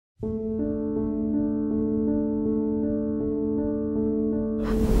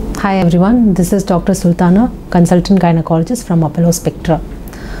Hi everyone, this is Dr. Sulthana, consultant gynecologist from Apollo Spectra.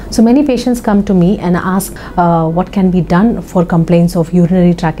 So many patients come to me and ask what can be done for complaints of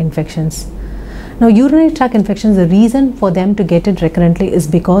urinary tract infections. Now, urinary tract infections, the reason for them to get it recurrently is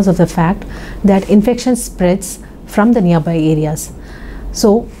because of the fact that infection spreads from the nearby areas.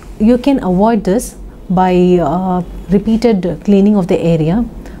 So you can avoid this by repeated cleaning of the area.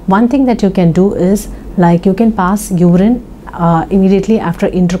 One thing that you can do is like you can pass urine immediately after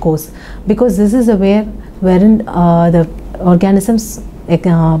intercourse, because this is wherein the organisms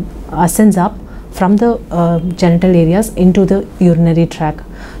ascends up from the genital areas into the urinary tract.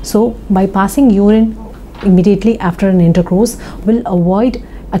 So by passing urine immediately after an intercourse will avoid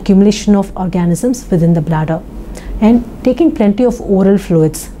accumulation of organisms within the bladder, and taking plenty of oral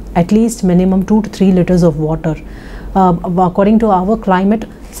fluids, at least minimum 2 to 3 liters of water. According to our climate,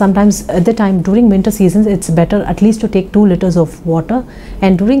 sometimes at the time during winter seasons it's better at least to take 2 liters of water,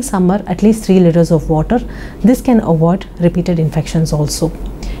 and during summer at least 3 liters of water. This can avoid repeated infections also.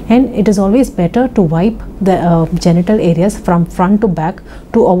 And it is always better to wipe the genital areas from front to back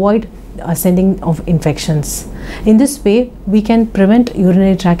to avoid ascending of infections. In this way we can prevent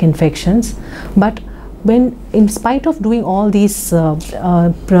urinary tract infections. But when, in spite of doing all these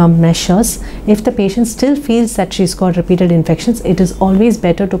measures, if the patient still feels that she's got repeated infections, it is always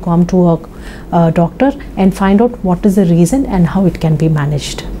better to come to a doctor and find out what is the reason and how it can be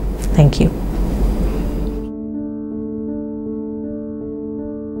managed. Thank you.